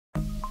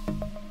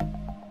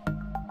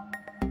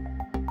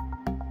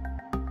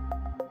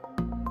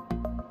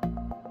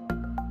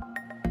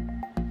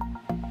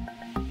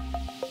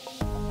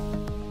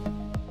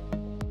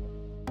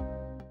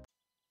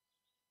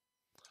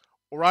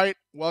right,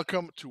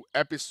 welcome to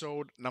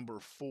episode number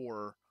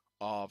 4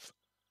 of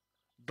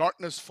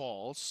Darkness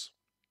Falls.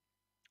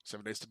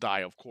 7 Days to Die,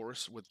 of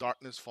course, with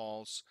Darkness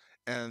Falls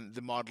and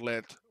the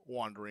modlet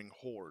Wandering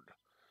Horde.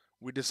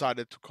 We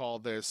decided to call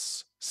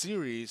this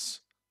series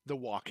The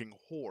Walking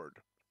Horde.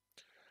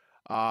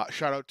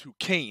 Shout out to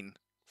Khaine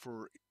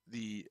for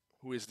the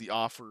who is the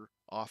author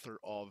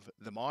of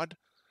the mod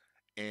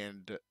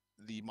and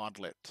the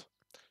modlet.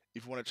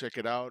 If you want to check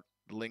it out,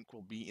 the link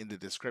will be in the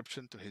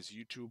description to his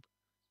YouTube,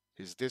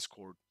 his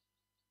Discord,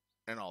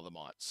 and all the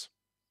mods.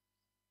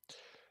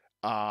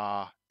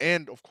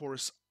 And of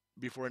course,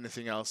 before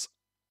anything else,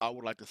 I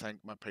would like to thank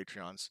my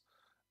Patreons.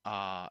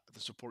 The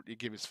support you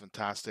give is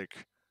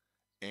fantastic,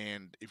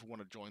 and if you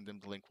want to join them,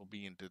 the link will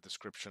be in the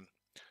description.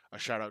 A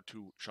shout out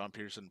to Sean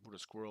Pearson, Buddha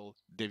Squirrel,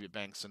 David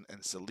Bankson,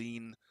 and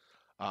Celine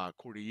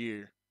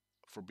Courtier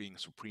for being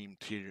supreme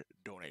tier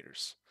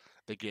donators.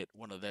 They get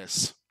one of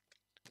this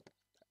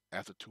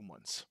after 2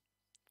 months.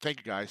 Thank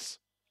you guys,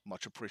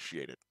 much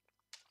appreciated.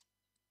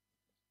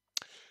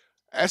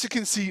 As you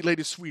can see,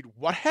 Lady Swede,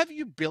 what have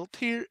you built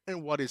here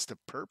and what is the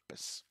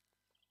purpose?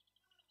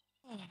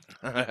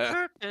 The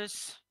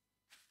purpose,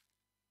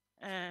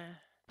 uh,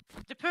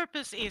 the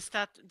purpose is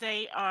that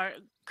they are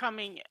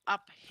coming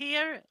up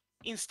here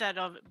instead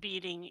of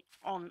beating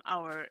on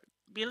our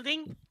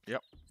building.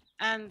 Yep.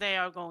 And they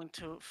are going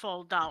to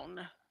fall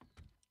down.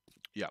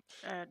 Yep.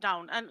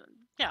 Down, and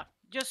yeah,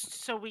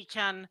 just so we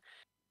can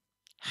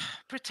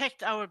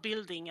protect our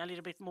building a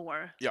little bit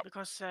more. Yep.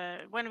 Because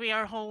when we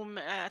are home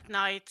at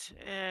night,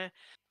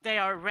 they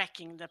are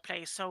wrecking the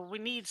place. So we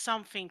need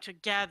something to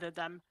gather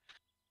them.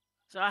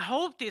 So I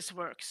hope this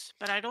works,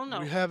 but I don't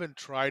know. We haven't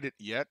tried it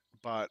yet,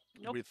 but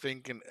Nope. we're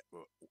thinking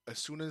as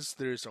soon as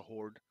there's a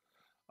horde,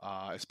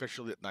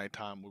 especially at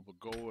nighttime, we will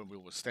go and we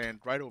will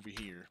stand right over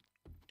here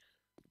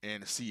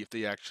and see if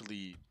they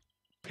actually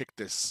pick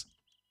this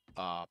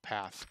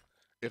path.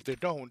 If they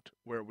don't,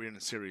 we're in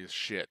serious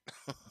shit.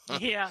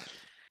 Yeah.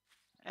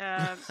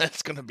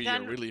 That's gonna be a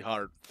Then, really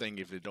hard thing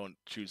if they don't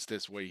choose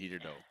this way here,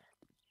 though.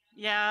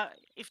 yeah,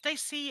 if they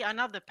see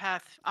another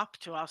path up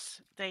to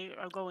us, they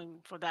are going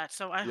for that.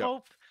 So I Yep.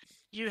 hope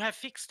you have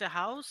fixed the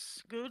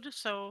house good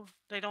so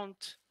they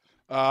don't.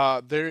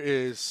 There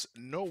is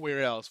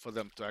nowhere else for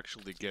them to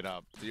actually get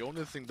up. The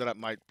only thing that it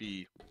might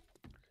be,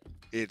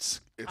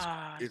 it's it's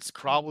it's It's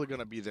probably cold.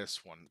 gonna be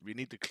this one. We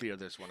need to clear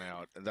this one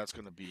out, and that's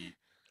gonna be.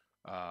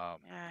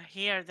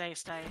 Here they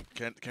stay.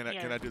 Can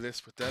Here. I do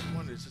this with that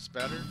one? Is this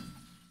better?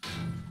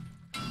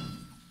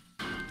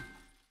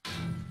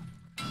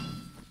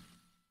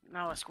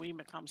 Now a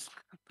screamer comes.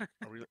 Oh,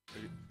 really?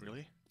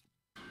 Really?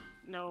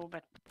 No,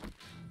 but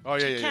Oh yeah,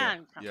 she yeah, yeah,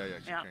 can come. yeah, yeah.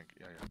 She Yeah. can,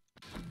 yeah,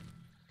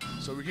 yeah.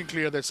 So we can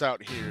clear this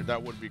out here.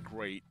 That would be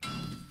great.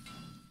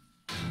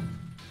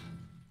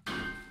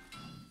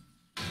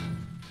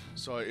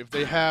 So if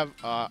they have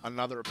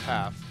another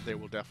path, they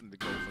will definitely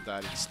go for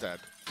that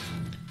instead.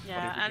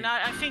 Yeah, we and can-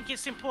 I think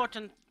it's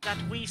important that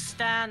we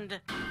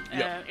stand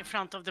Yep. in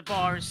front of the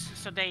bars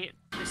so they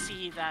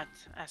see that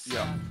as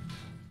Yep.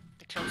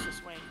 the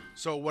closest way.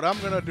 So what I'm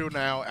gonna do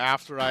now,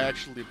 after I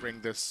actually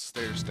bring this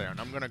stairs down,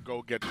 I'm gonna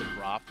go get the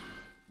drop.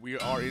 We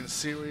are in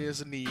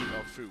serious need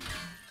of food.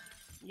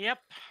 Yep.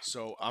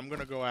 So I'm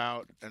gonna go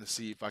out and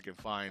see if I can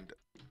find.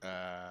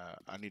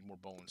 I need more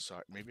bones.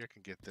 So maybe I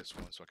can get this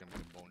one so I can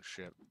make a bone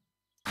shiv.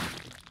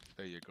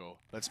 There you go.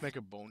 Let's make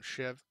a bone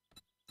shiv.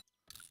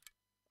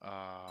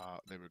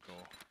 There we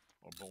go.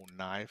 Or bone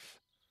knife.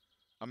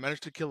 I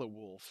managed to kill a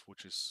wolf,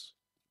 which is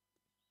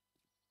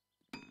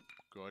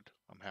good.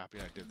 I'm happy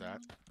I did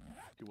that.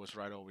 He was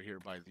right over here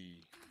by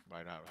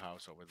that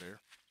house over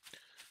there.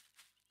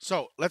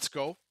 So let's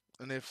go.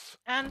 And if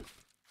And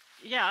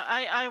yeah,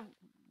 I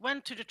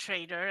went to the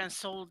trader and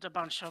sold a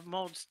bunch of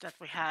mods that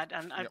we had,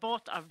 and I Yep.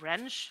 bought a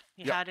wrench.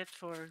 He Yep. had it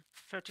for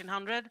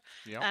 1,300,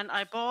 yeah, and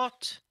I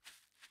bought.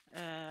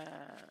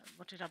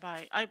 What did I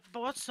buy? I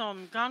bought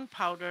some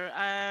gunpowder.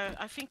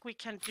 I think we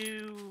can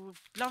do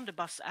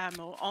blunderbuss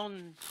ammo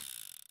on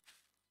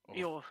oh,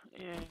 your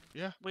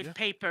yeah, with yeah.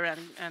 paper,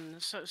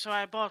 and so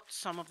I bought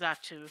some of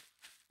that too.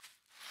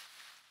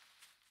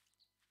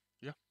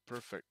 Yeah,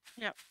 perfect.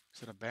 Yeah.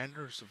 Is it a bandit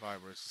or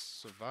survivor?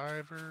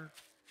 Survivor.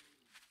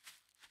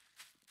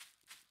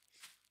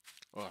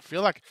 Well, I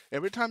feel like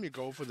every time you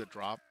go for the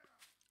drop,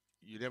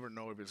 you never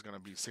know if it's gonna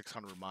be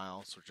 600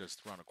 miles or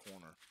just around a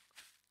corner.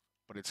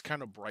 But it's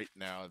kind of bright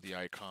now. The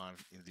icon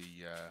in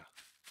the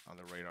on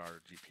the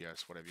radar,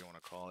 GPS, whatever you want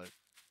to call it,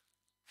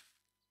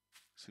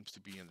 seems to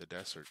be in the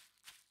desert.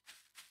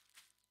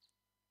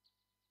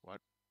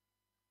 What?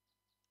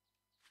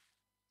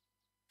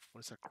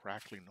 What is that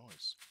crackling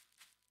noise?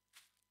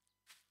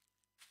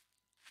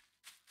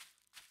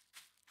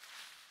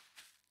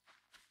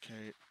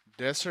 Okay,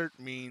 desert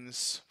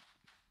means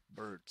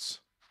birds.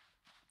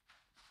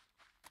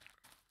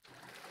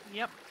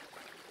 Yep.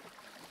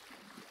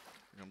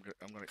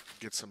 I'm gonna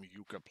get some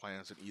yucca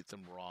plants and eat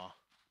them raw.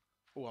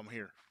 Oh, I'm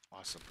here.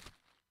 Awesome.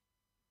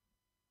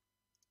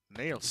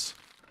 Nails.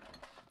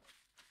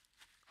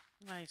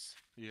 Nice.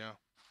 Yeah.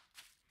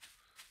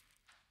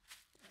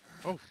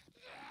 Oh.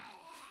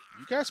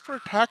 You guys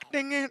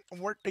protecting it?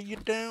 What are you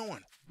doing?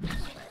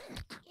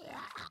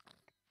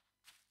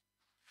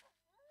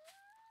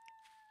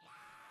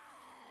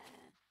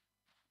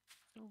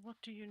 So what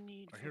do you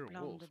need I for hear a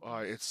wolf.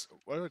 blunderbuss? It's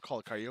what do they call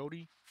it?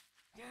 Coyote?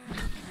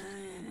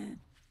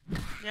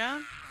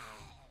 Yeah?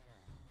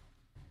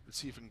 Let's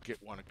see if we can get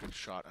a good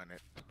shot on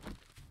it.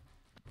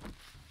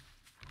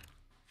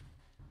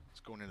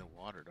 It's going in the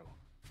water though.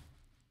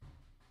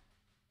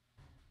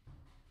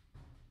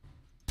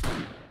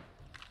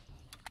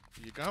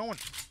 Where you going?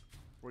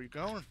 Where you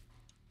going?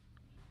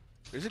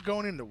 Is it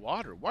going in the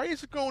water? Why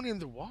is it going in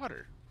the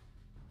water?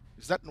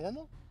 Is that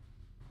normal?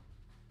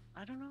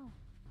 I don't know.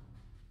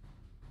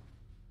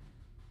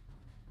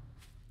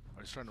 Oh,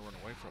 he's trying to run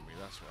away from me,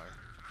 that's why.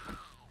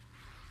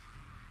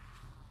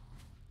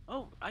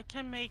 Oh, I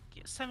can make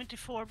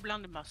 74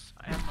 blunderbuss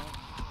ammo.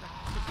 That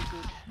could be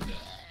good.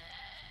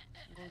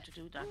 I'm going to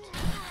do that.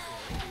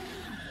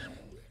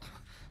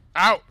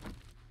 Ow!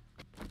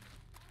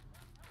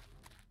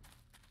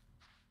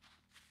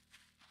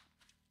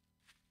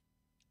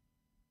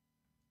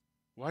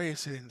 Why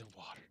is it in the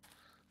water?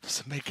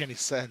 Doesn't make any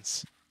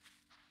sense.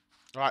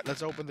 Alright,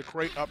 let's open the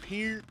crate up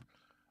here.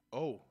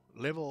 Oh,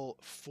 level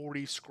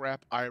 40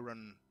 scrap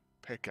iron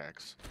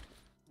pickaxe.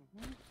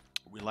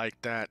 We like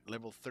that.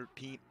 Level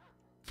 13.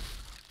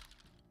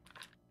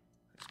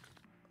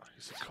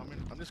 Is it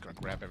coming? I'm just gonna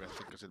grab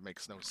everything because it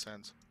makes no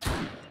sense. There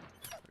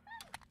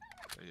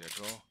you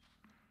go.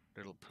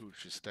 Little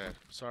pooch is dead.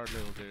 Sorry,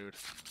 little dude.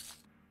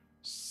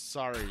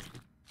 Sorry.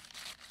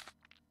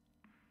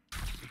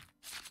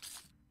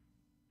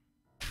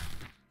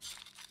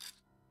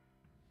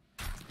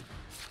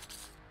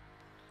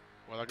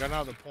 Well, I got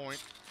another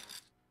point.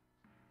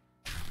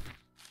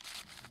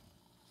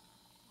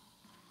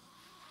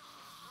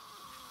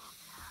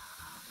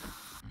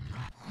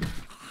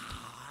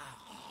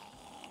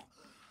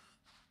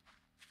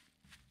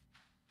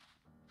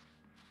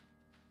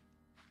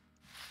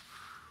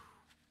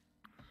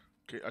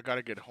 Okay, I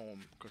gotta get home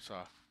because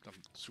I'm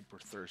super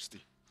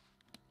thirsty.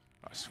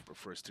 Super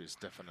thirsty is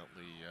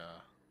definitely.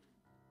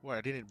 Well,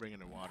 I didn't bring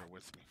any water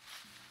with me.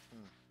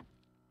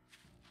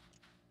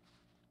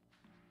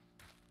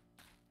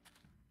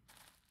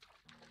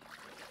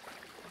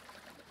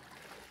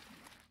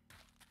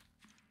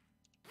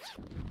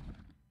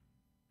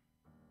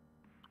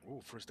 Oh,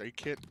 first aid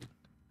kit.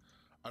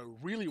 I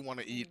really want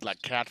to eat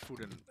like cat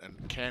food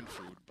and canned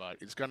food, but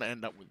it's gonna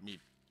end up with me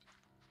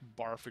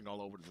barfing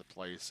all over the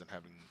place and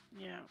having.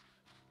 Yeah.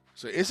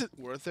 So is it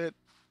worth it?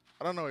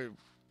 I don't know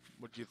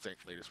what you think,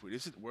 Lady Sweet.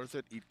 Is it worth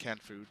it? Eat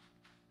canned food?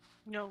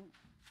 No.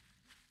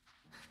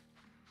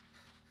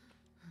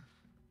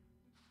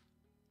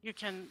 You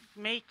can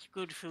make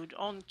good food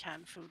on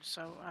canned food,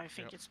 so I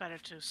think Yep. it's better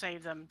to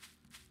save them.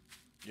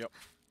 Yep.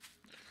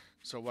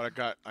 So what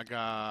I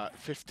got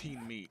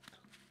 15 meat.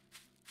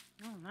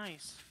 Oh,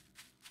 nice.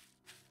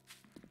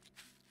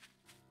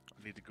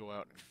 I need to go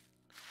out and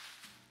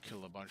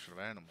kill a bunch of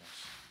animals.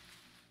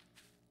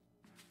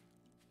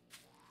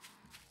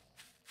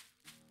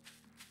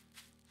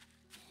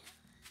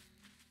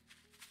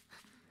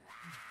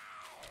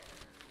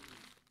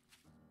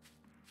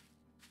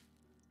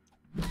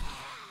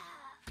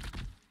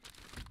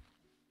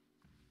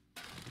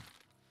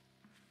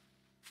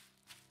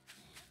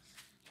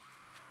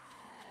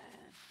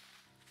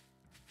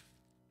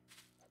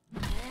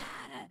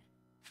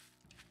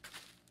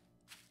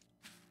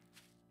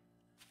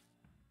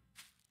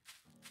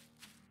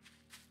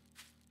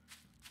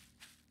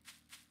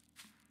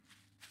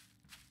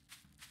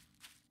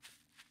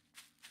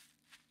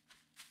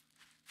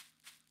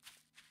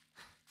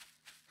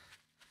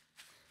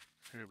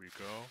 Here we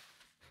go.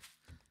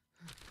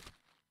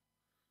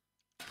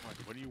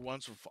 What do you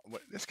want?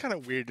 It's kind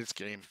of weird, this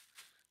game.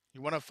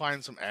 You want to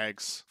find some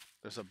eggs.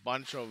 There's a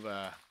bunch of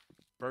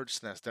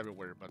bird's nests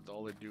everywhere, but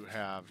all they do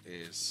have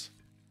is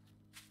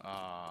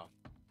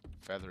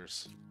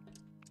feathers.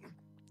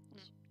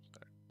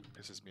 That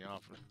pisses me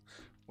off.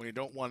 When you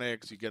don't want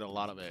eggs, you get a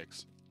lot of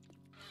eggs.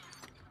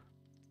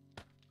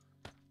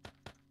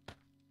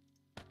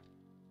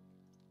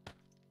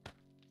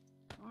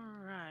 All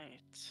right.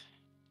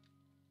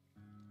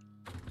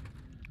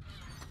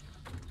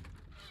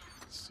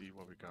 Let's see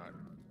what we got.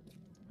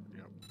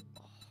 Yep.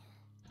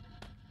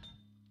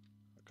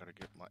 I gotta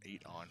get my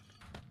 8 on.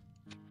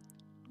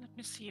 Let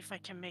me see if I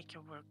can make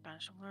a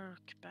workbench.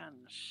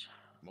 Workbench.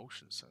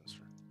 Motion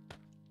sensor.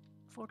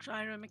 Forged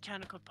iron,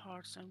 mechanical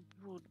parts, and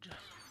wood.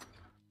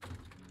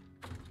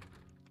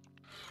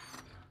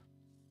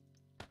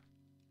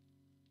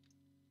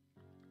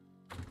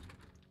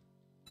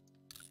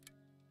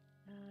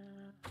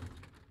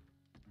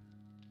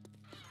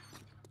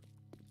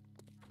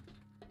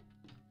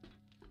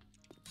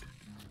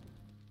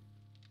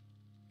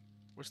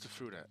 Where's the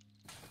food at?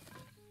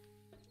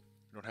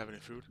 You don't have any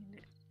food?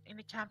 In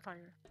the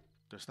campfire.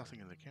 There's nothing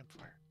in the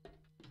campfire.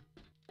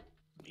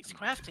 It's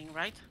crafting,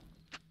 right?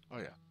 Oh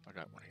yeah, I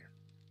got one here.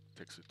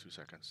 Takes 2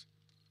 seconds.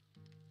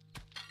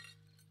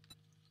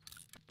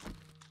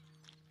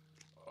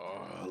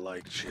 Oh, I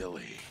like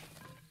chili.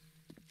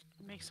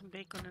 Make some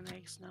bacon and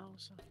eggs now.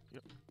 So.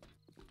 Yep.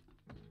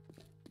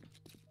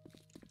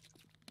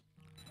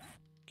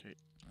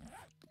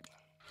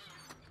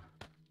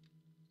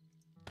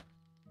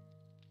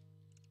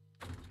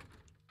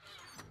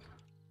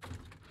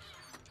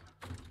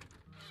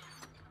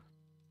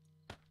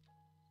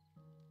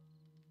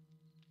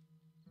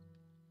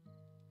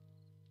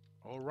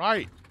 All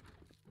right.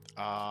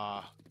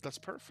 That's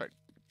perfect.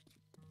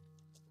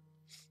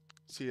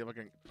 See if I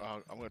can.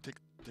 I'm gonna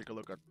take a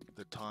look at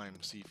the time.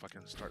 See if I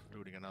can start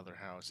building another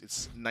house.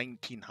 It's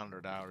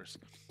 1900 hours.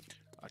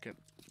 I can.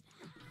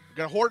 We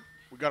got a horde.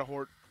 We got a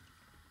horde.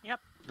 Yep.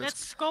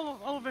 Let's go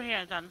over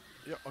here then.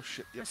 Yeah. Oh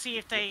shit. Yep. And see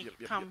Yep, if they yep,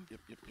 yep, come. Yep.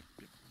 Yep. Yep.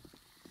 Yep.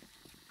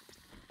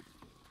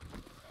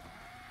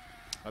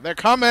 Oh, they're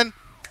coming.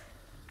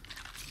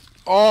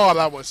 Oh,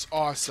 that was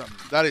awesome.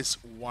 That is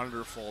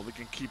wonderful. They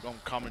can keep on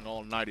coming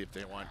all night if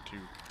they want to.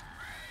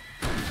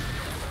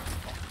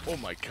 Oh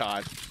my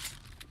god.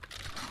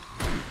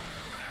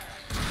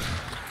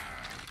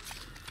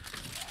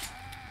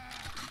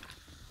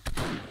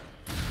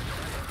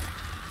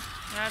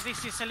 Yeah,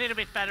 this is a little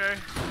bit better.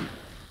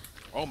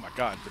 Oh my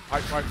god. The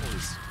pipe rifle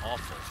is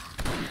awful.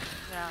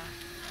 Yeah.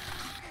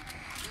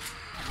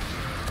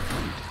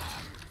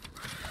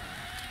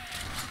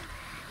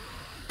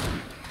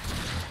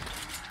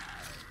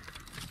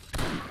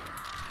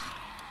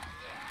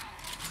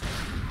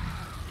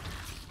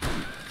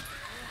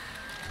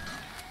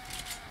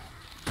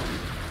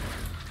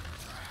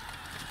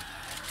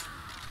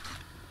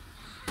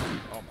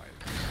 Oh my.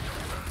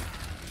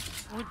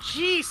 Oh,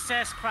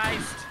 Jesus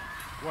Christ.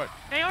 What?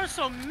 There are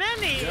so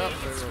many. Yep,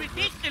 It's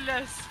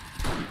ridiculous.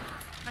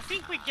 I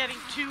think we're getting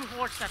 2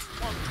 hordes at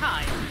one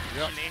time,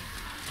 Yep. actually.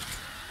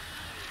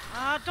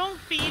 Don't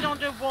beat on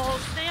the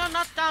walls. They are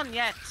not done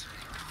yet.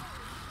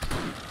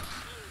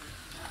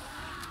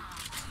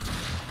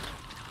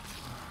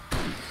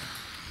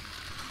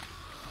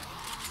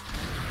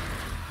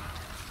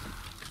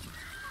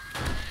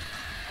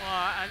 Oh,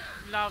 I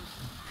love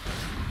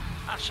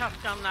a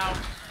shotgun now.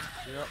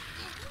 Yep.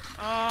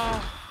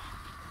 Oh.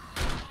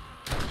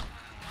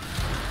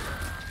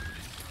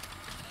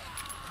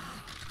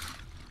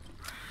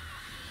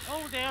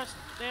 Oh,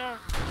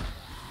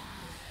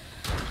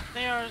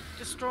 they are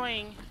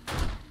destroying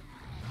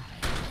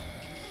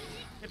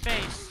the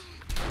base.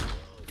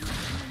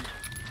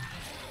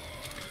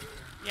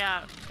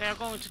 Yeah, they are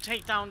going to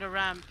take down the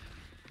ramp.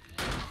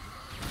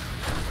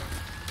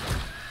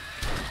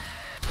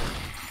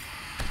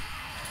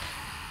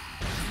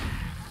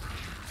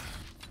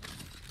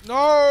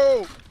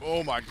 No!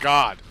 Oh my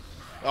god.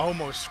 I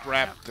almost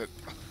scrapped it.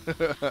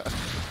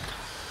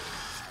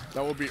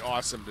 That would be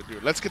awesome to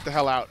do. Let's get the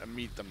hell out and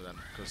meet them then,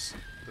 because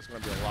there's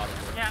going to be a lot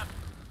of work. Yeah.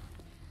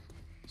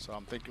 So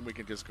I'm thinking we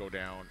can just go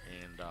down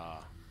and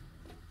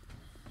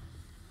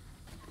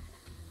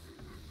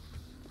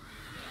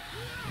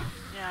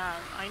Yeah,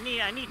 I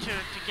need to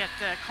get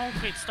the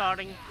concrete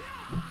starting.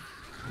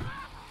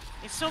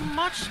 It's so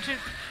much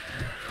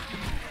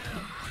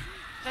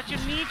that you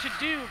need to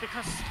do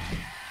because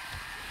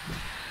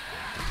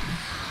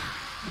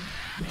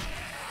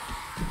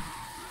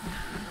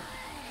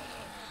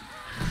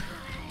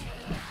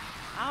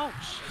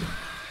ouch.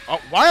 Oh,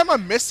 why am I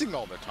missing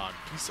all the time?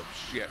 Piece of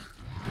shit.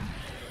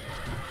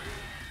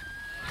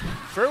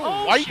 Feral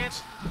Oh white.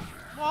 shit.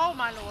 Oh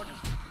my lord.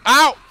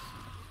 Ow!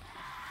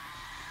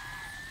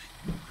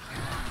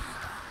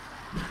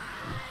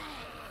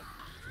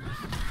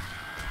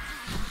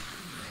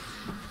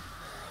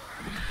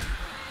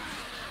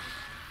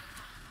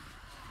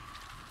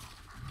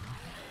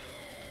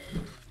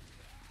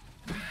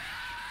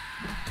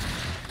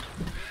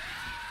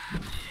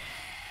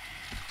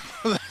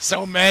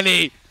 So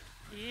many.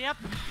 Yep.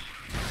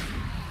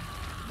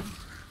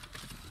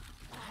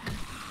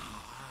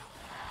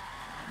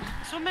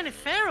 So many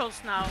pharaohs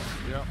now.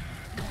 Yep.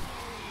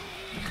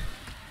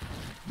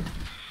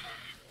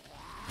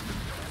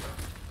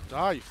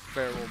 Die, you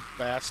feral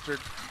bastard.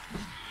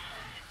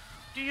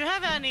 Do you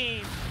have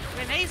any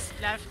grenades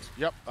left?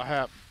 Yep, I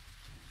have.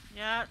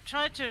 Yeah,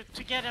 try to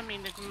get them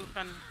in the group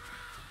and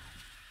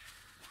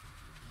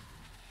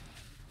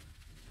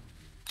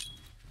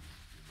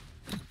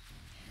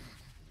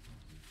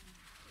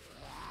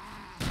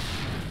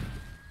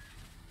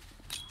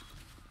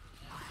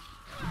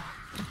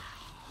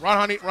Run,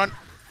 honey, run.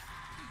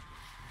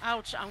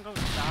 ouch, I'm going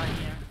to die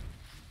here.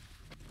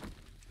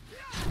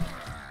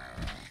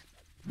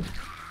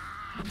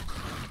 I'm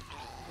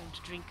going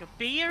to drink a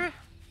beer.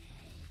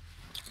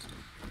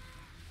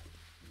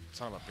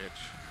 Son of a bitch.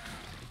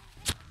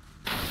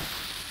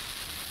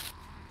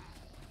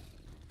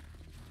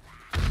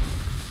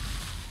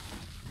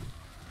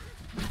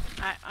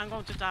 I'm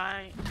going to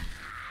die.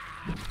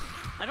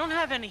 I don't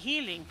have any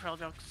healing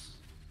products.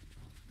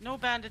 No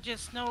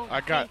bandages, no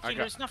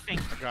painkillers, nothing.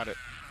 I got it.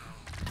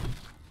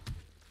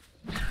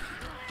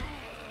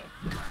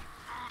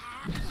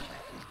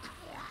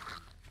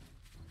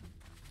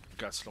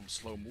 Got some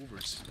slow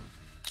movers.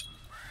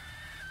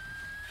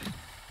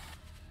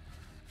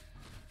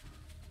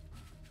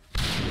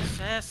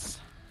 Yes.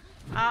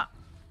 Ah.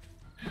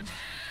 Okay,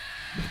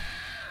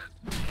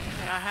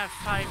 I have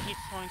 5 hit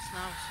points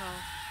now, so.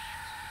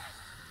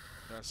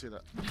 Yeah, I see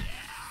that.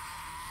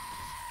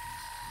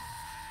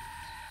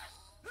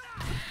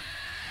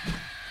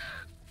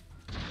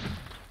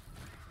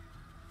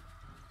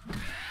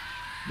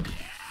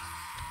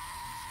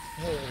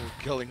 Oh,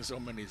 killing so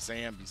many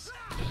zombies.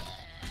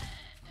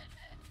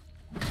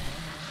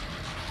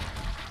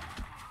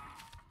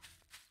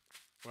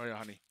 Where are you,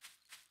 honey?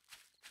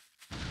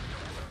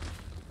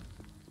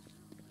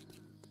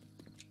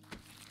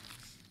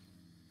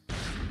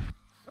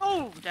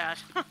 Oh, Dad.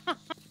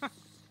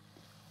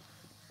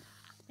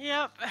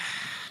 Yep.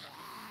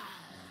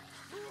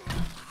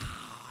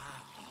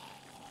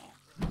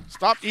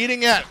 Stop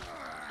eating it!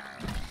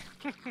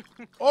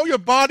 Oh, your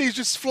body's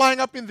just flying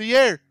up in the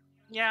air.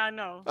 Yeah, I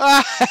know.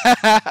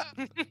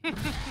 That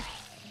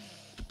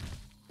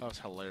was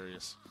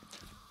hilarious.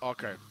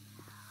 Okay.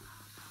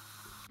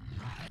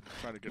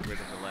 Trying to get rid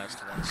of the last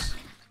ones.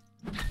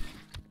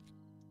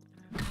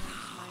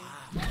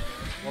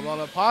 Well,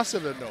 on a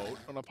positive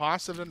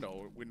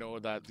note, we know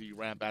that the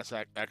ramp is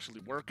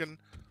actually working,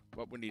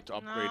 but we need to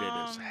upgrade it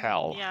as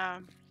hell. Yeah,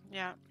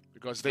 yeah.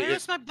 Because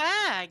Where's my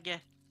bag? I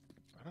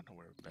don't know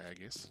where the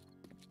bag is.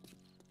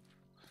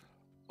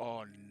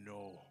 Oh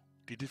no!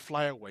 Did it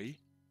fly away?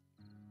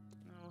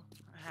 No,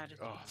 I had it.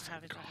 Oh, I have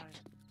thank it. I have God.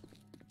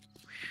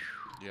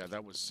 it. Yeah,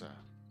 that was.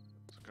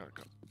 Gotta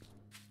go.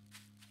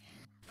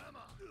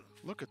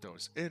 Look at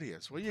those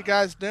idiots! What are you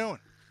guys doing?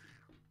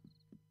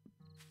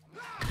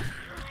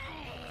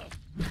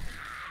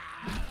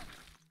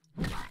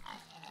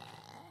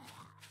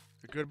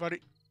 You good,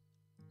 buddy?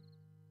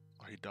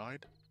 Oh, he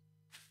died?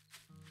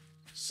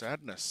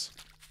 Sadness.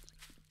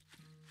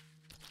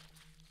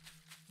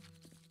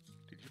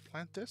 Did you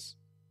plant this?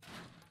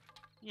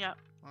 Yeah.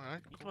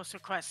 Alright. It was a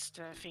quest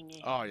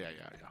thingy. Oh, yeah.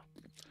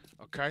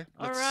 Okay.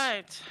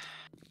 Alright.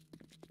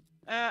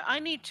 I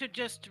need to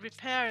just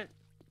repair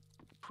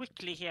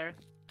quickly here.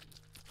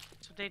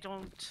 So they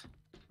don't...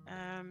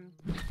 I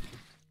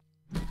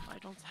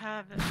don't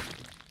have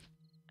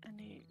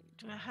any...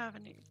 Do I have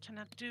any... Can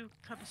I do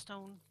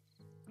cobblestone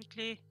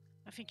quickly?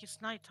 I think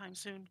it's nighttime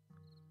soon.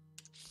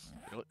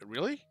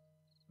 Really?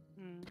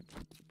 Mm.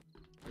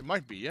 It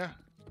might be, yeah.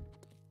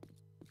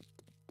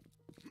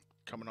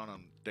 Coming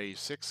on day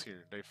 6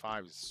 here. Day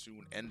 5 is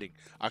soon ending.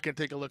 I can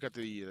take a look at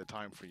the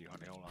time for you,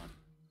 honey. Hold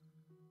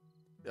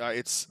on.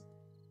 It's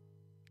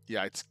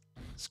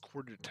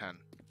 10:15.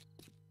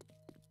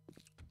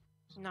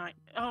 Night.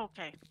 Oh,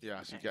 okay.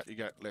 Yeah, so Okay. you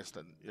got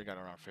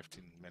around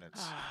 15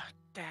 minutes. Ah,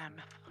 damn.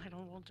 I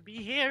don't want to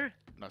be here.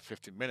 Not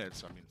 15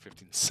 minutes, I mean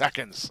 15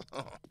 seconds.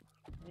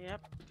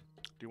 Yep.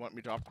 Do you want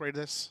me to upgrade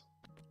this?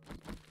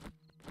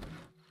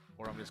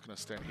 Or I'm just gonna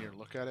stand here and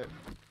look at it?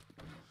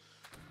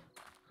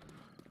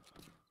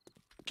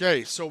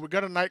 Okay, so we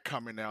got a night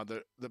coming now.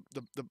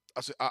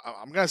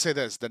 I'm gonna say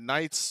this: the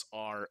nights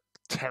are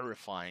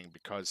terrifying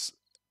because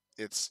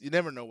you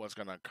never know what's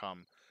gonna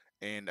come.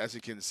 And as you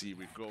can see,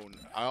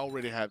 I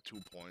already have 2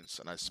 points,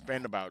 and I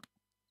spent about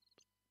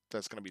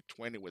that's gonna be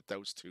 20 with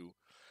those 2.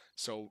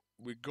 So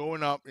we're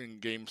going up in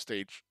game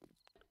stage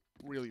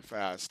really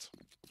fast,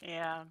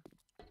 Yeah.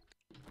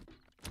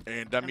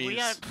 and that And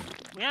means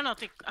we are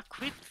not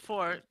equipped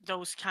for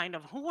those kind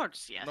of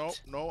hordes yet. no.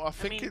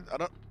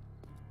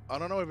 I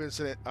don't know if it's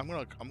it. I'm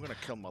gonna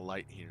kill my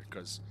light here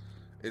because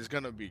it's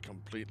gonna be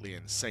completely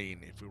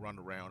insane if we run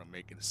around and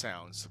making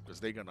sounds because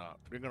they're gonna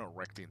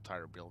wreck the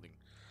entire building.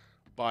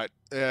 But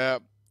we're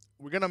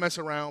gonna mess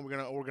around. We're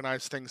gonna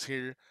organize things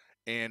here,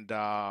 and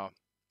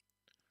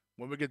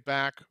when we get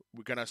back,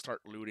 we're gonna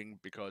start looting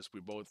because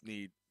we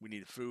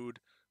need food,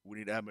 we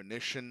need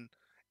ammunition,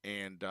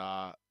 and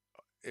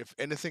if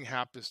anything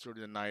happens during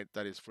the night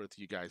that is worth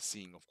you guys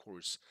seeing, of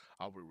course,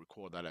 I will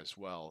record that as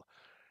well.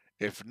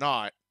 If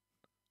not,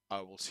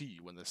 I will see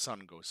you when the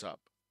sun goes up.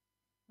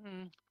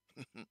 Mm.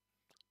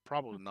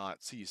 Probably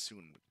not. See you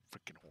soon,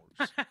 freaking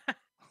hordes.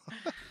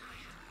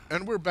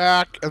 And we're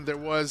back, and there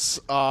was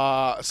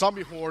a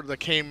zombie horde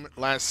that came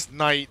last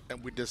night,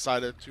 and we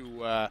decided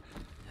to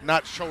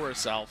not show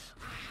ourselves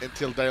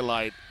until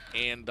daylight.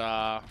 And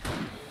there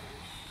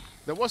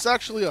was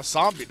actually a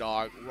zombie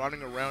dog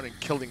running around and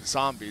killing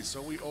zombies, so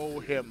we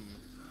owe him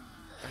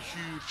a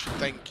huge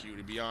thank you,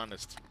 to be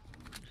honest.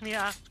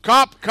 Yeah.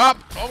 Cop!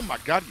 Oh my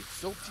god, you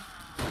filthy.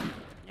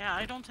 Yeah,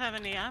 I don't have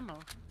any ammo.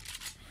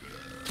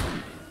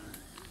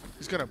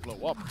 He's gonna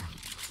blow up.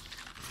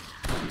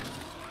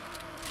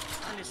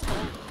 And it's all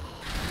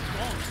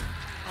gone.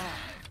 Oh.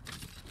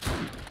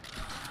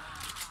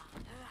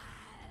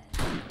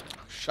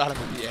 Shot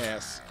him in the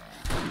ass.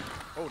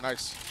 Oh,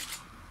 nice.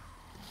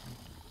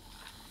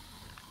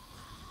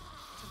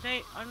 So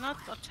they are not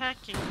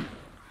attacking,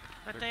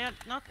 but they are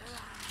not...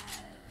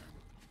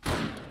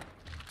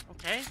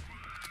 Okay.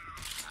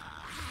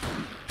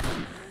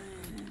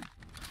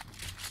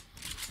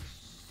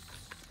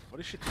 What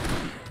is she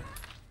doing?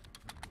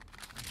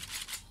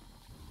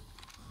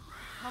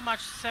 How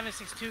much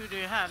 7.62 do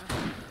you have?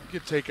 You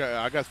can take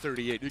I got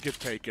 38. You can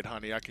take it,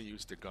 honey. I can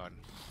use the gun.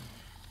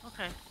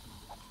 Okay.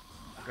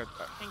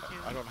 Thank you.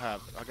 I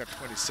got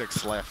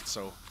 26 left,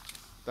 so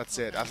that's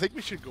it. I think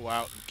we should go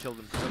out and kill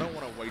them because I don't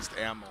want to waste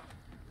ammo.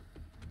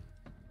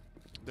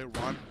 They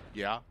run,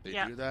 yeah, they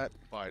do that,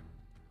 but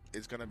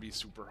it's gonna be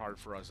super hard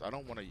for us. I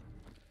don't want to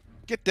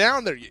get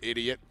down there, you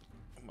idiot.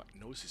 Oh, my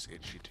nose is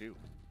itchy too.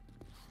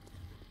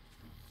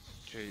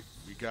 Okay,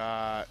 we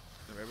got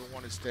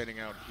everyone is standing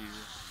out here.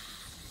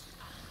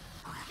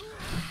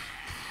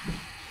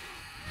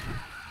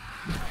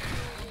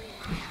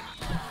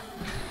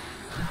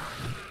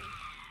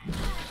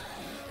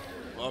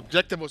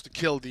 objective was to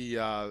kill the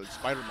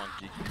spider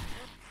monkey,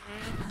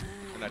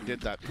 and I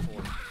did that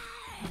before.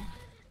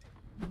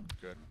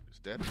 Good. He's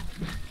dead.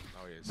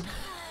 Oh, he is.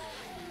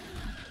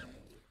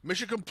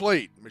 Mission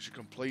complete. Mission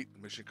complete.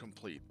 Mission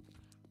complete.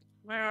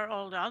 Where are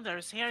all the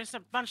others? Here's a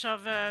bunch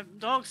of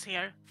dogs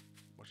here.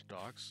 Bunch of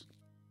dogs.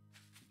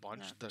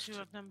 Bunch. Yeah, That's two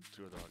of them.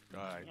 Two of dogs.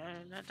 All right.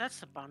 Yeah,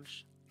 that's a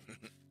bunch.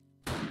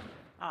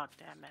 Oh,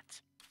 damn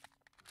it.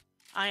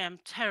 I am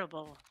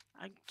terrible.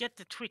 I get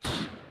the twitch.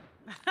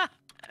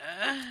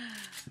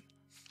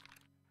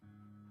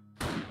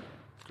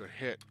 Good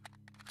hit.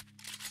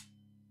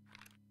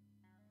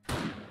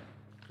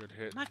 Good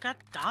hit. My god,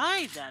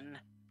 die then.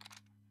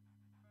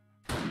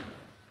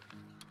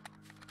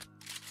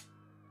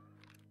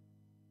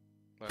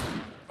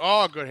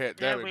 Oh, good hit.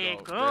 There There we we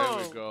go. go.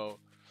 There we go.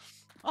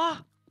 Oh,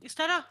 is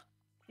that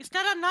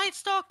a Night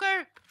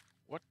Stalker?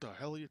 What the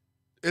hell are you?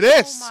 It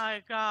is. Oh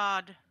my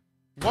god.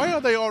 Why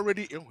are they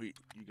already? Oh, you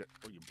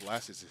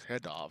blasted his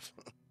head off.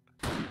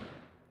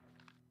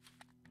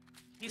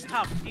 He's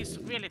tough. He's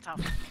really tough.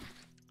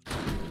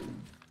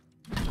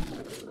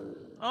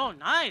 Oh,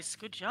 nice.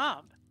 Good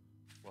job.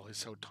 Well, he's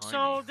so tiny.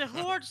 So the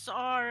hordes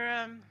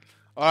are.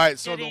 All right,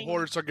 so the getting-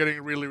 hordes are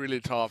getting really,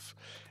 really tough,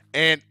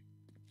 and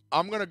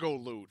I'm gonna go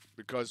loot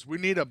because we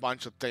need a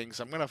bunch of things.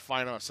 I'm gonna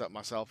find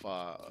myself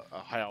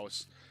a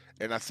house,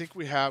 and I think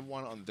we have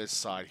one on this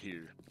side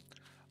here.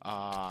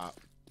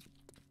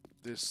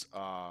 This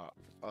oh,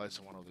 it's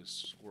one of the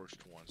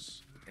scorched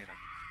ones. And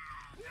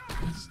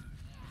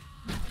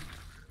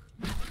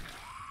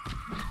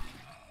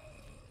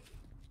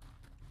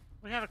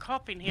We have a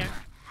cop in here.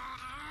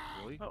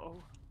 really?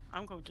 Uh-oh.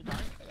 I'm going to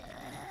die.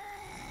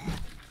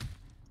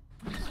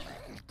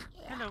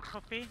 Hello,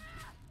 copy.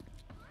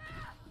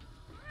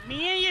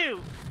 Me and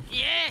you!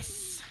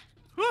 Yes!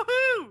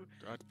 Woohoo!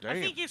 God I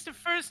damn. think it's the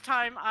first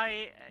time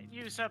I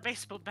use a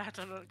baseball bat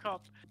on a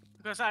cop.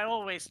 Because I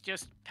always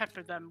just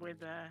pepper them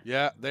with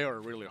Yeah, they are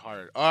really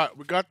hard. All right,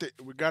 we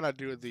gotta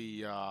do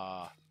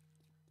the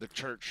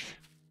church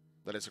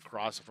that is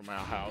across from our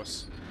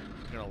house.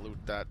 We're gonna loot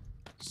that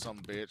some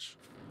bitch.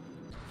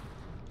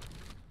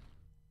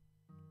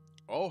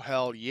 Oh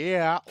hell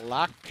yeah,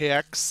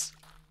 lockpicks.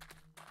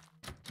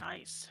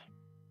 Nice.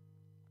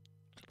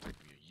 It'll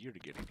take me a year to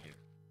get in here.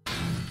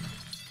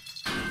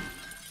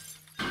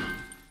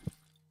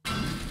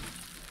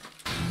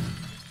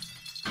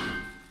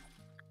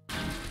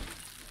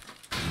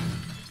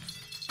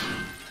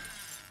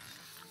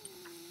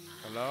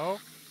 Hello?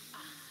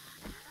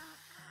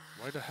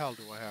 Why the hell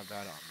do I have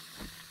that on?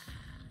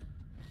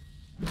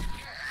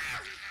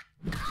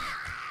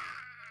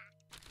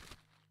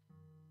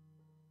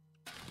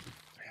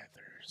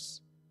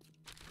 Feathers.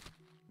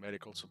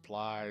 Medical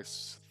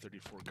supplies,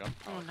 34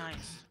 gunpowder. Oh,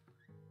 nice.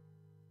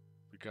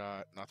 We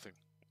got nothing.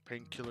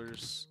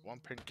 Painkillers, one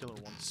painkiller,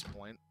 one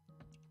splint.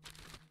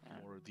 Yeah.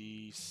 More of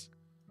these.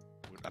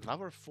 With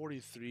another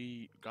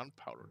 43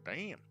 gunpowder.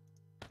 Damn.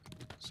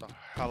 It's a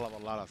hell of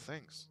a lot of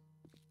things.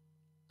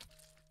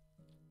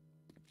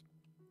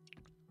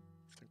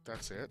 I think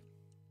that's it.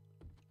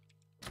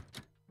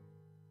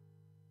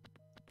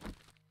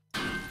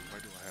 Why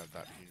do I have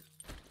that here?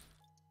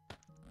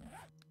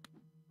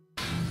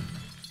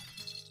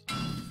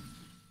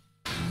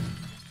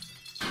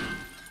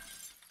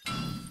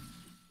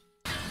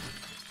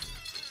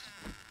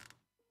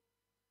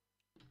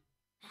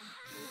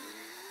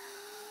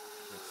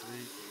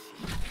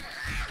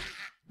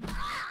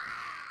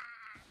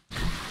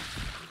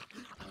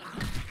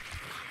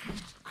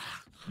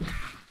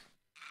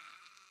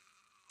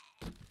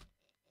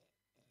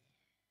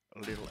 A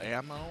little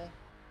ammo.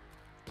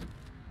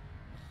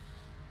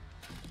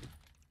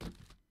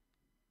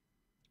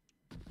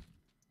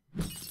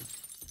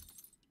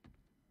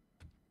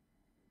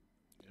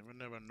 You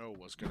never know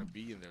what's gonna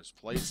be in those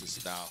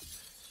places now.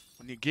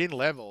 When you gain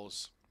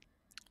levels,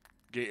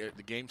 the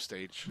game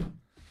stage,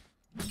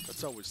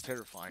 that's always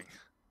terrifying.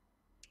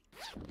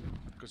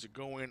 Because you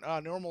go in,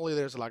 normally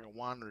there's like a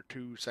 1 or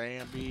 2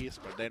 zombies,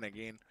 but then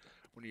again,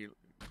 when you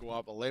go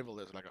up a level,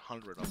 there's like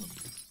 100 of them.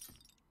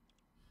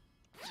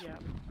 Yeah.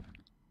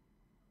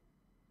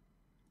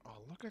 Oh,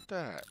 look at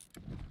that.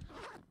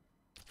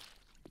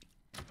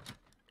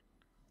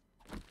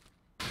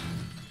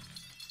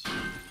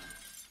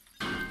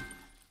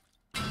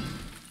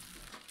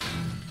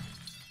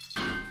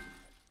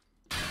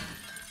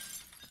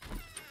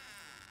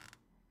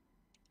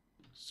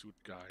 Suit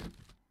guy.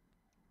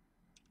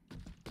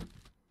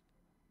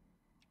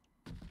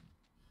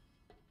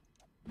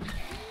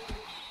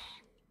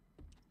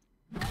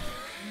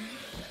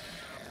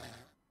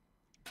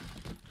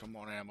 Come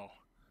on, ammo.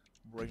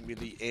 Bring me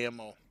the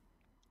ammo.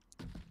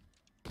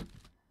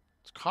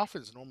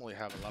 Coffins normally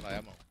have a lot of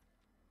ammo.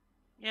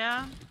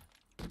 Yeah.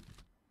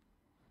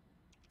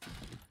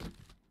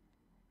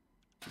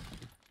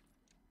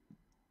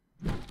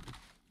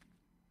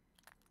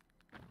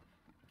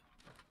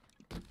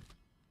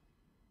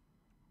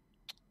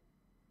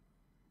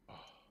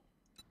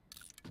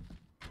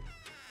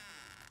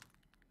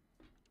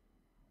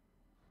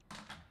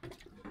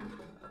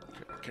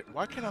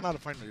 Why can I not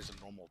find there's a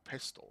normal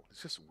pistol?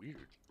 It's just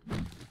weird.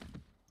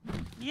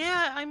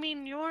 Yeah, I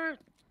mean, you're...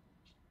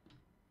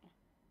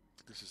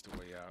 This is the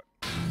way out.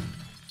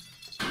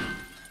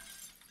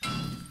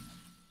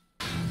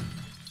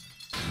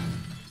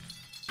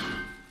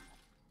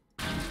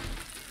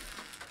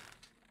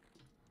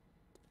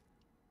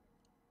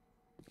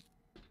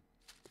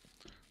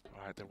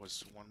 Alright, there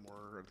was one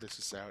more. This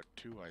is out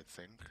too, I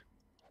think.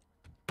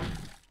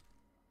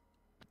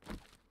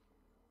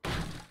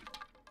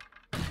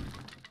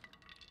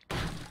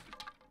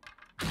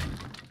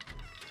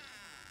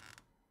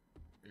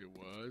 It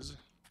was.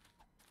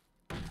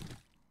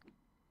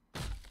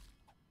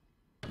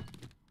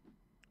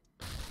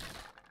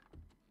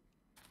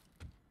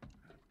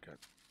 Got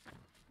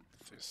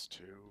this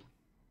too.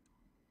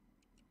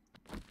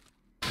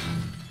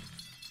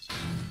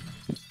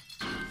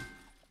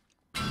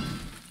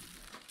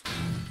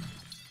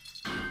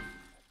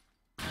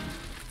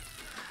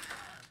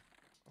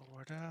 Oh,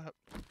 what up?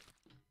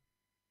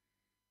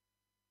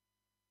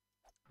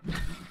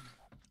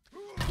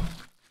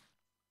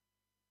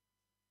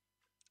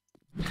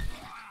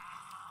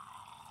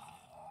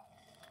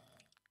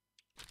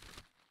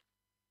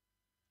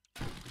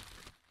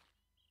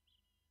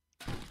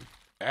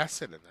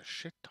 Acid and a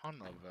shit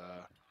ton of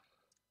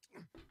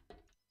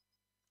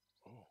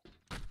oh.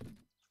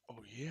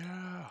 Oh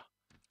yeah.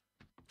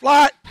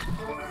 Flat!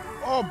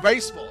 Oh,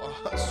 baseball.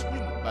 Swing.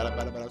 Bada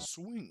bada bada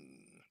swing.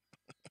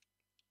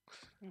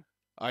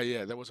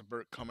 Yeah, there was a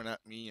bird coming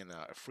at me and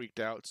I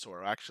freaked out, so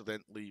I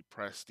accidentally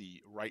pressed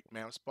the right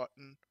mouse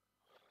button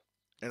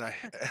and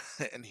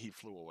and he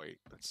flew away.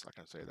 That's I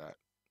can say that.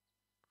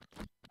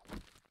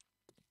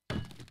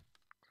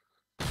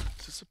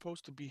 Is this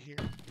supposed to be here?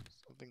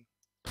 Something.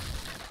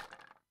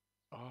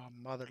 Oh,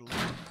 mother.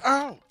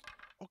 Ow!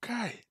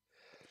 Okay.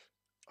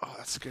 Oh,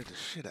 that scared the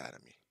shit out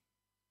of me.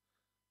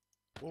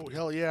 Whoa,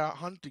 hell yeah,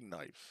 hunting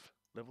knife.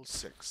 Level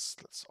 6.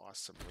 That's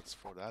awesome. Let's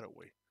throw that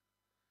away.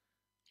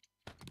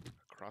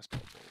 Crossbow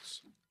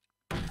bolts.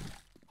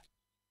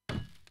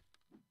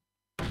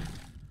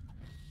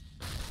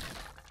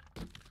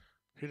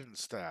 Hidden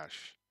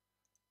stash.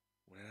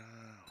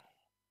 Wow.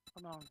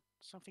 Come on,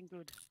 something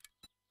good.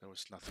 There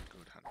was nothing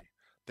good, honey.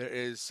 There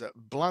is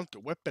blunt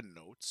weapon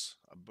notes,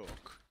 a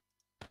book.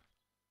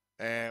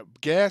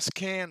 Gas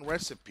can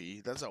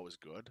recipe. That's always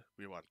good.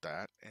 We want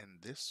that.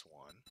 And this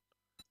one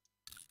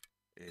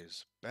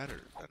is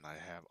better than I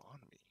have on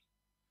me.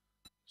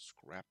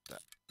 Scrap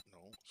that.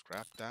 No,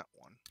 scrap that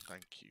one.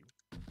 Thank you.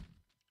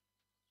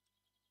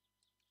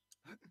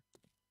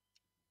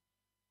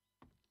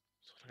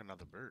 It's like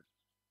another bird.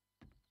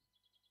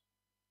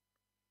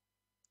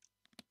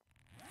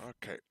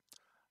 Okay.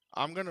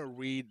 I'm gonna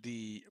read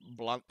the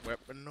blunt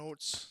weapon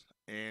notes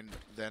and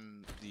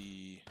then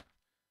the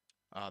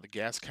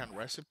gas can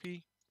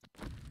recipe,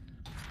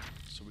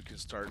 so we can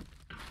start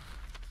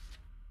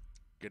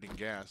getting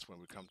gas when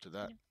we come to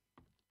that.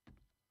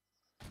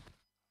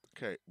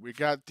 Okay, we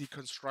got the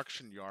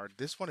construction yard.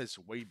 This one is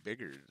way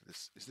bigger.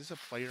 Is this a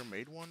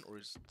player-made one or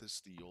is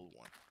this the old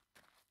one?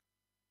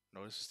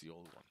 No, this is the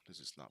old one. This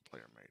is not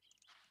player-made.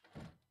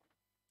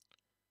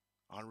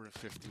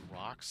 150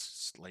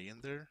 rocks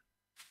laying there.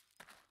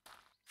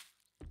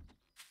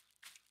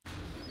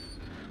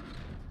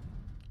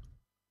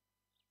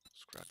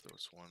 Scrap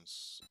those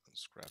ones and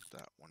scrap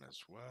that one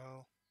as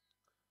well.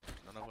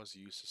 None of us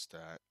uses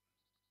that.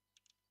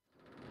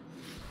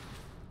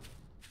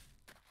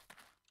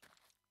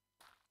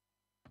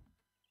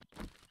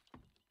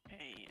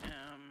 Hey,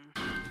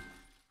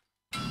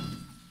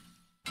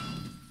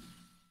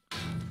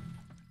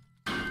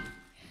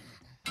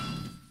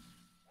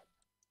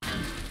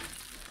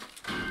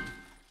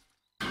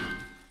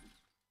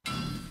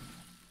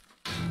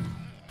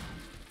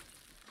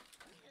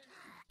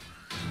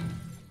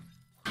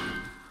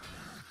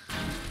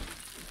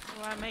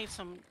 well, I made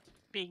some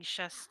big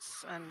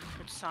chests and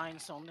put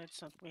signs on it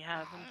so we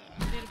have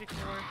a little bit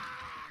more.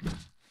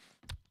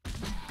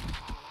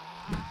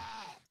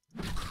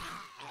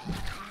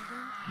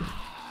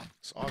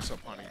 It's awesome,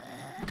 honey.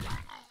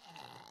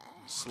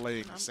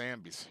 Slaying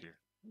zombies here.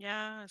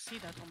 Yeah, I see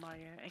that on my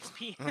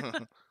XP.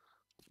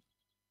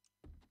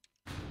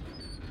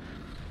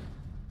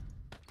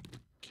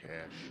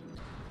 Cash.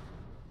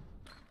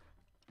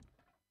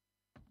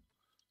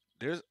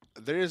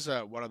 There's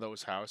one of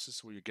those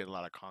houses where you get a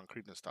lot of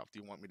concrete and stuff. Do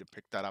you want me to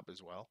pick that up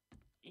as well?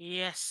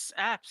 Yes,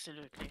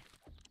 absolutely.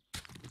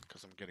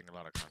 Because I'm getting a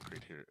lot of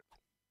concrete here.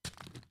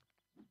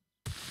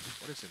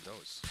 What is in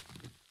those?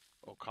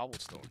 Oh,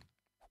 cobblestone.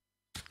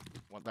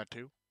 Want that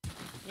too?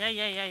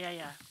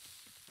 Yeah.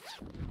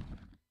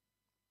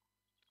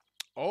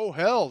 Oh,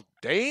 hell.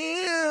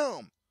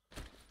 Damn!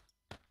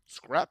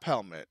 Scrap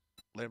helmet.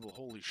 Label,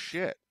 holy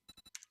shit.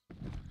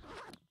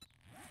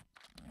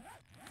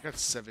 I got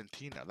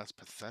 17 now. That's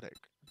pathetic.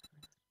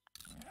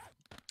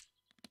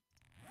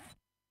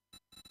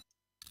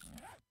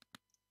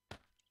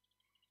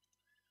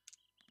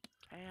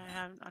 Okay, I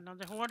have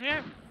another horde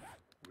here.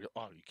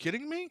 Are you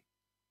kidding me?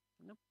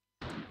 Nope.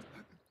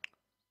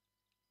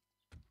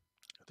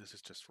 this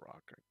is just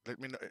rock. Let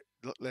me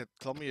know.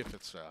 Tell me if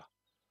it's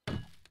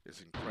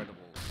incredible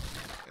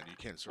and you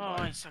can't Oh,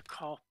 survive. it's a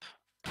cop.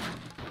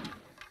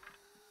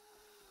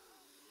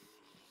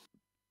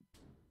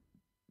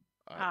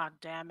 Ah,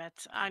 damn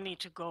it. I need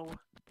to go.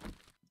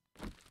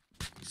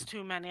 It's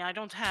too many. I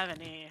don't have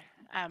any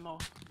ammo.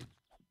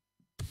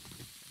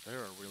 They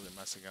are really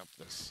messing up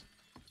this.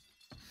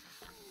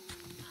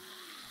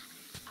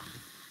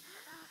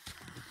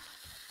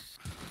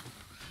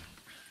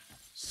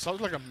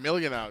 Sounds like a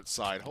million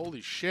outside.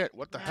 Holy shit!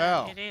 What the Yeah,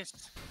 hell? it is.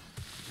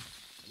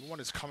 Everyone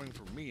is coming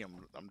for me.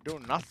 I'm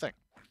doing nothing.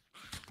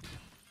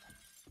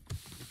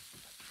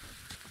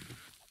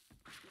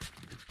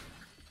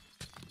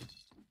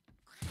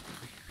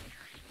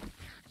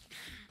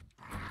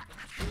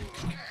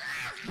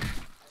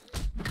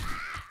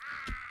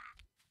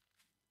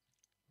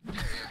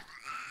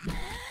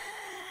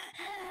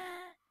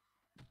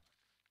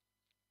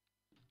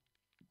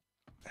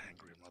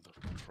 Angry mother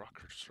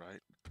truckers,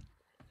 right?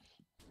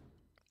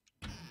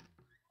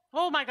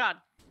 Oh my god.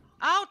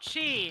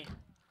 Ouchie!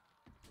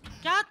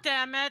 God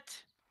damn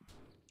it!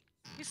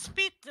 He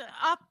spit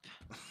up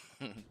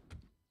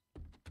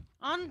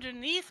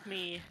underneath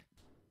me.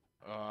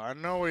 I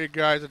know what you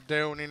guys are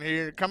doing in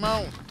here. Come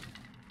on.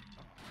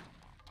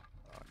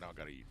 Now I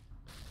gotta eat.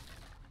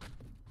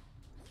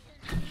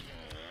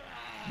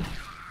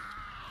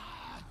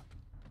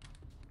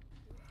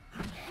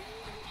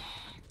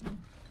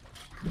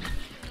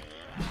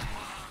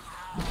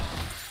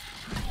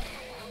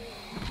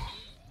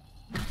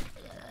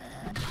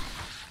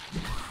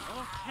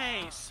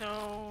 Okay,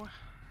 so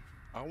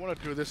I want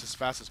to do this as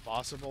fast as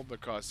possible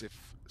because if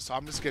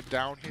zombies get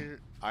down here,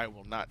 I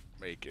will not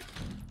make it.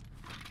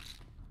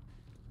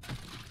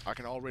 I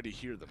can already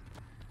hear them.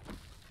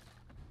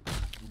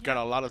 We've got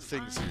a lot of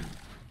things here,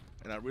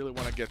 and I really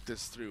want to get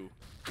this through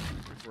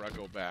before I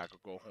go back or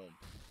go home.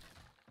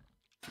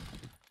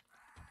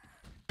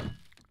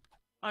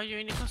 are you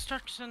in the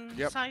construction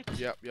Yep, site?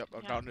 yep.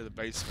 I'm Yeah. down near the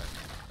basement.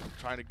 I'm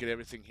trying to get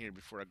everything here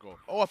before I go.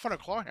 Oh, I found a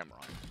claw hammer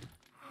on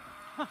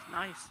it.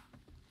 Nice.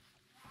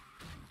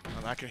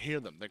 And I can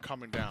hear them. They're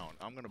coming down.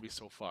 I'm gonna be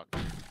so fucked.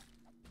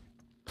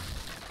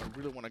 I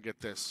really want to get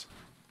this.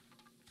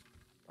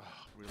 Oh,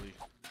 really?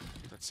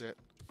 That's it?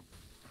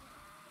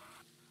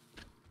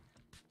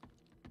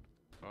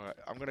 Alright,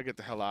 I'm gonna get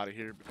the hell out of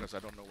here because I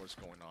don't know what's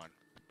going on.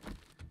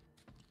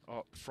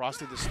 Oh,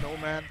 Frosty the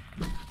Snowman.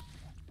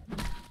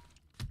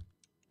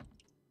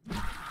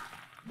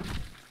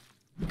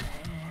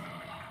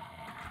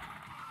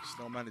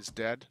 Snowman is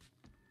dead.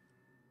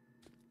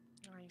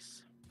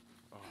 Nice.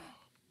 Oh.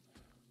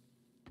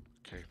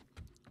 Okay,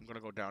 I'm gonna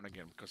go down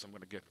again because I'm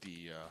gonna get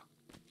the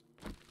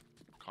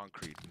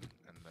concrete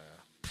and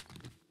the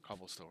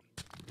cobblestone.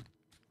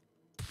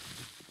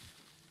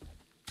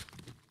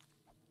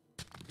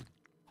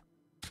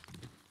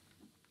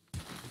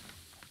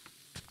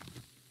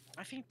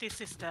 I think this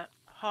is the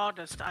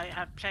hardest I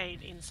have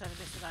played in 7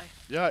 Days to Die.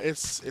 Yeah,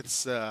 it's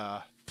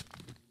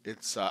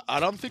I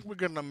don't think we're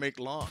gonna make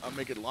it long.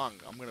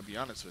 I'm gonna be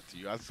honest with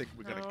you. I think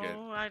we're gonna get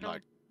No, I don't.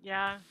 like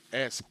Yeah,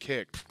 ass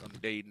kicked on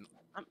day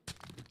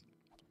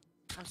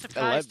I'm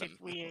surprised 11.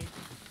 if we.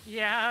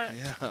 Yeah,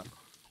 Yeah.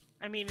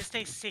 I mean, it's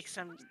day 6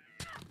 and.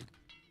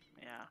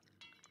 Yeah.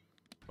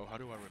 Oh, how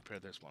do I repair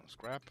this one?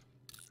 Scrap?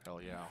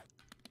 Hell yeah.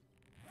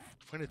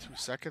 22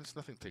 seconds?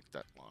 Nothing takes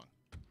that long.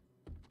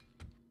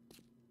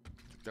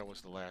 I think that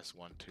was the last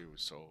one too,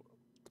 so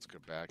let's go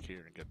back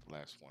here and get the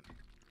last one.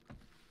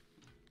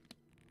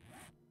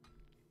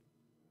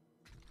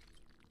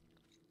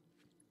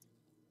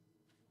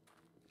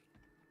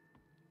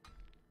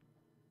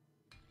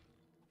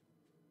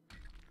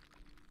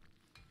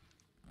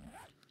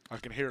 I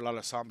can hear a lot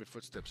of zombie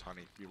footsteps,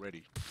 honey. Be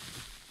ready.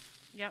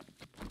 Yep.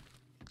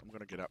 I'm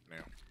gonna get up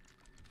now.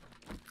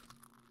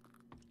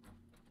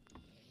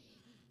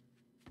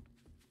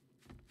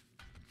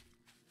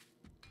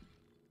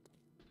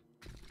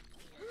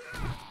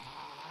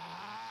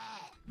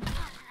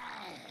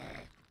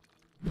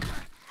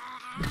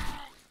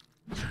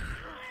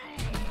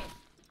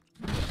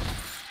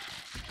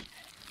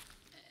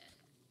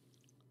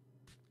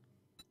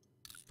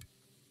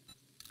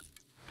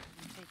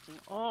 Taking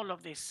all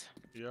of this.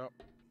 Yep.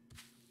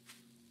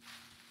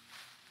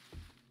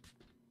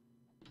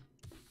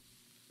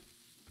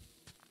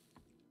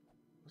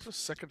 This is the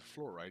second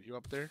floor, right? You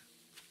up there?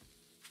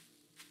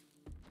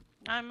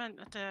 I'm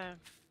at the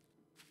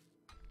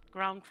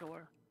ground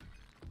floor.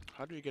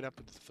 How do you get up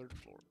to the third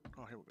floor?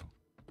 Oh, here we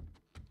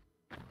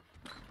go.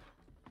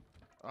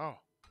 Oh.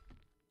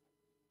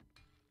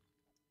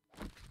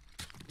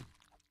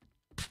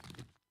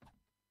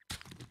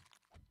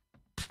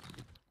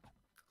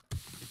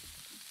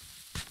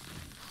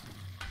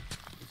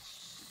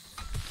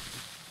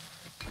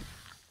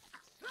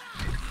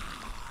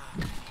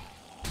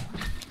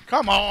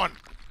 Come on!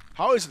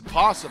 How is it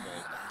possible?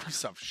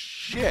 Piece of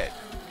shit.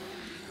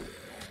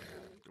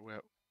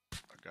 Well,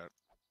 I got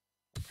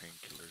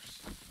painkillers.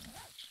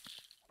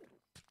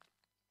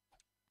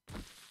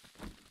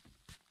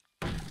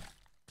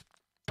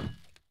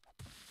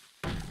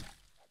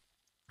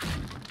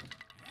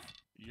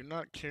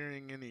 not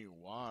carrying any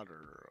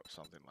water or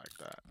something like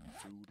that.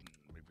 Food and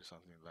maybe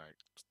something like.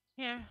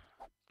 Here.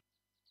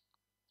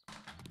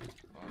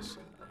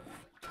 Awesome.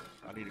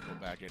 I need to go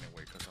back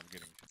anyway because I'm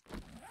getting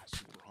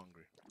super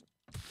hungry.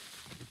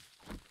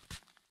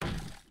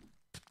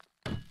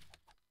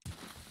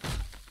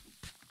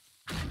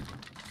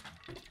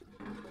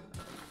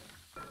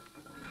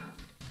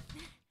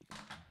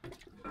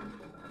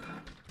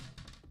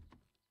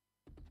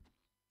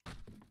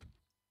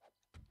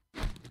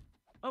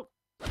 Oh.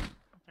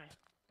 Okay.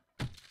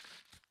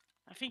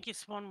 I think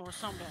it's one more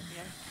zombie up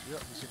here. Yeah,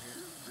 he's in here.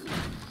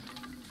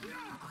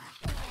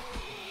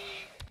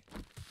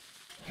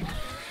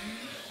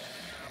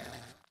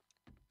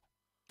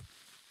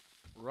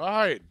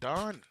 Right,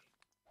 done.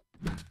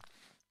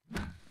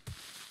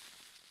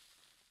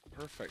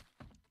 Perfect.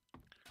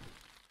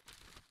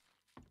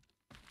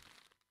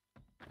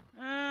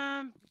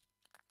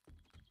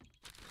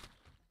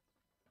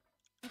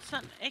 It's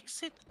an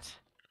exit.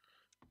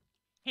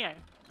 Here,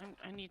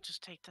 I need to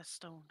take that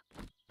stone.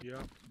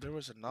 Yeah, there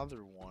was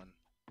another one.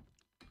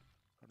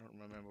 I don't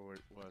remember where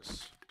it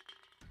was.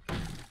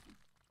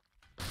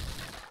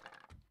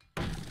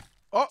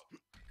 Oh!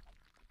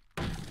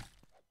 Come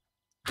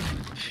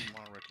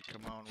on, Recky.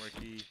 Come on,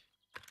 Recky.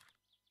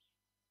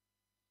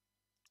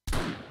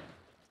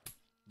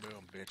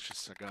 Boom,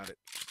 bitches. I got it.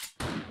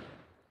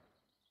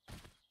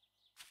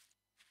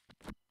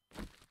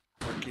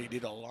 Recky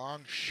did a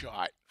long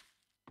shot.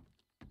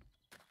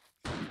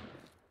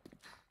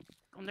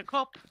 On the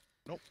cop.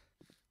 Nope.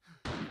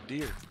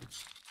 Deer.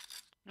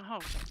 Oh,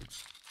 okay.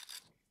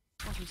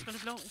 Oh, he's gonna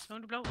blow. It's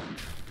going to blow.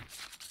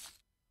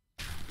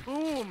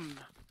 Boom!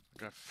 I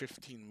got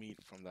 15 meat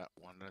from that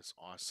one. That's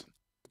awesome.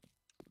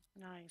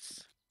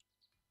 Nice.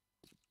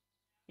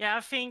 Yeah,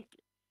 I think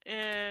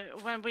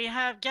when we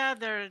have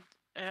gathered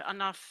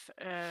enough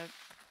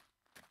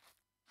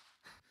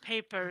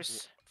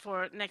papers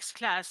for next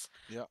class,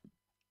 Yeah.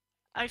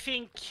 I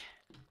think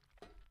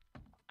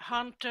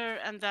hunter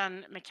and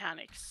then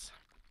mechanics.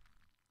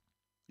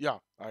 Yeah,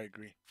 I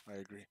agree. I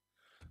agree.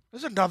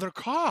 There's another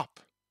cop.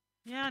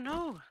 Yeah,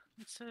 no,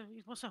 it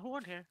was a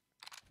horde here.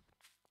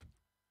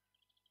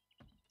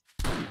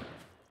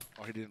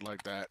 Oh, he didn't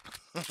like that.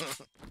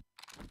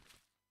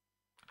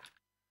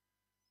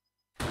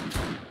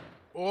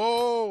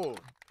 Oh!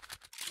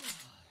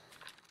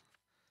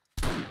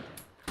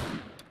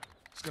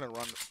 It's gonna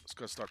run. It's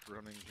gonna start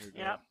running here.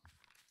 Yep.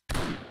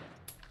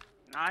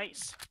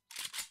 Nice.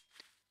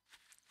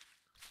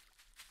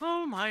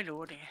 Oh my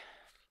lordy.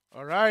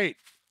 All right.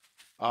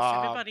 Is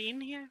everybody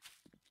in here?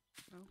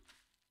 No.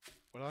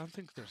 Well, I don't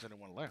think there's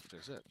anyone left,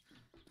 is it?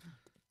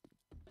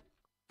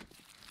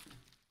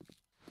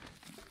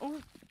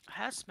 Oh,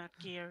 hazmat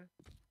gear.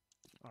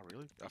 Oh,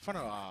 really? I found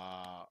a.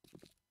 Oh,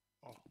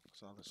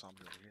 there's another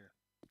zombie over here.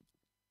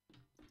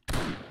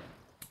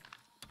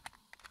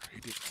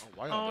 He did. Oh,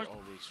 why are they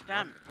always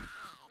damn.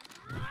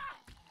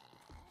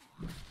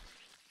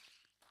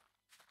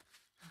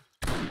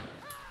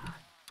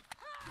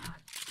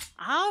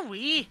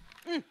 Owie!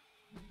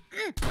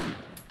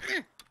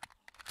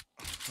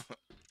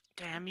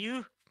 Damn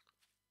you.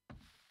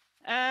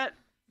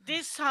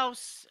 This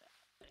house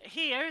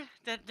here,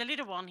 the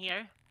little one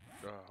here.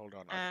 Hold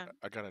on.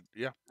 I gotta.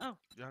 Yeah. Oh.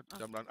 Yeah.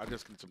 I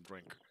just need some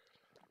drink.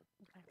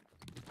 Okay.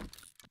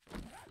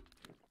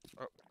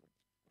 Oh.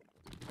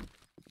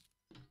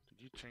 Did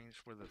you change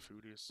where the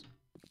food is?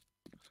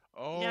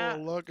 Oh, yeah,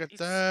 look at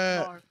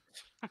that.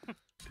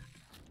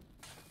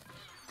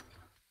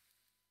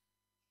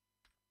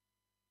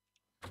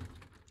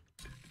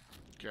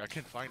 Okay, I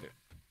can't find it.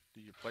 Do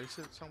you place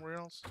it somewhere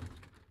else?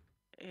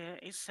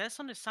 It says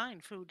on the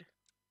sign, food.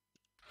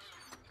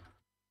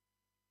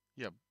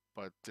 Yeah,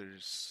 but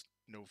there's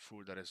no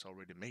food that is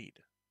already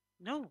made.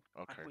 No,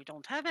 Okay. but we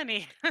don't have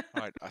any.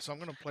 Alright, so I'm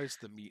gonna place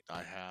the meat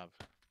I have.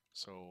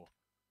 So.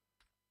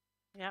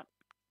 Yeah.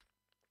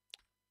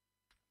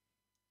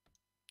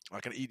 I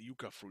can eat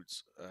yucca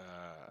fruits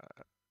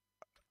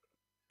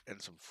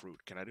and some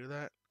fruit. Can I do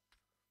that?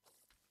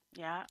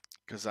 Yeah.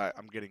 Because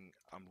I'm gonna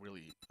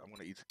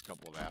eat a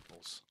couple of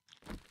apples.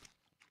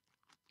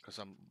 Because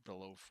I'm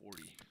below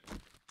 40.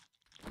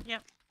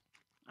 Yep.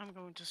 I'm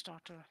going to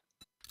start to.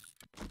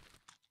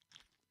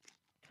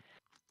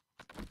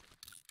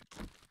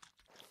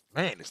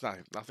 Man, it's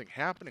nothing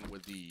happening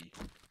with the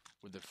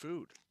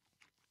food.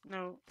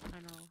 No,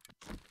 I know.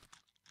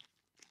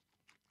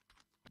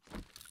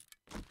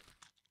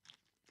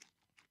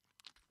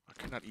 I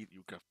cannot eat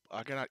yucca.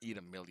 I cannot eat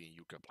a million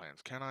yucca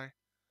plants, can I?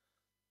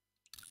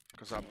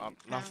 Because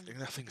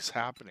nothing's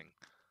happening.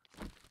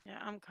 Yeah,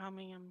 I'm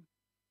coming.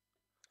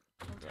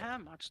 Don't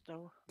have much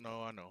though.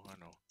 No, I know.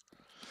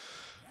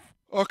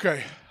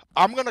 Okay,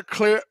 I'm gonna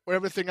clear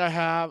everything I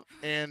have,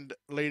 and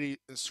Lady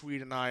in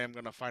Swede and I am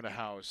gonna find a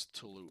house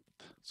to loot.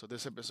 So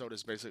this episode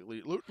is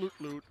basically loot.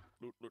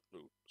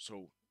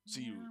 So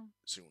see you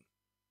soon.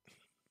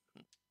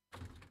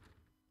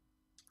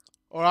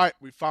 All right,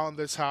 we found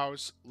this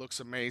house. Looks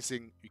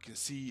amazing. You can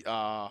see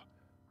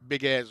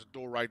big ass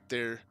door right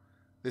there.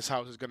 This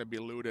house is gonna be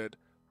looted,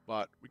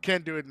 but we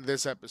can't do it in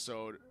this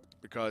episode.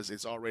 because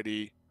it's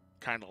already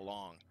kind of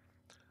long.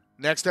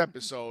 Next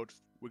episode,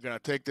 we're gonna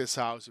take this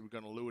house and we're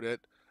gonna loot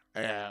it.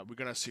 We're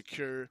gonna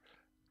secure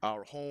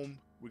our home.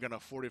 We're gonna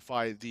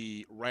fortify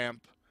the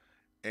ramp,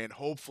 and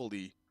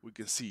hopefully we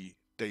can see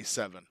day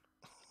 7.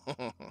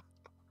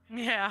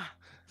 Yeah.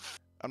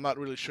 I'm not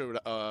really sure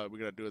we're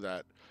gonna do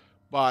that,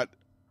 but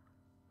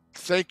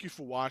thank you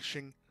for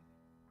watching.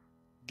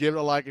 Give it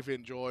a like if you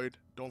enjoyed.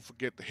 Don't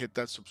forget to hit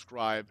that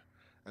subscribe,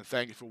 and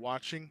thank you for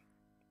watching.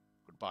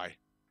 Goodbye.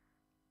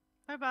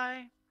 Bye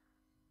bye.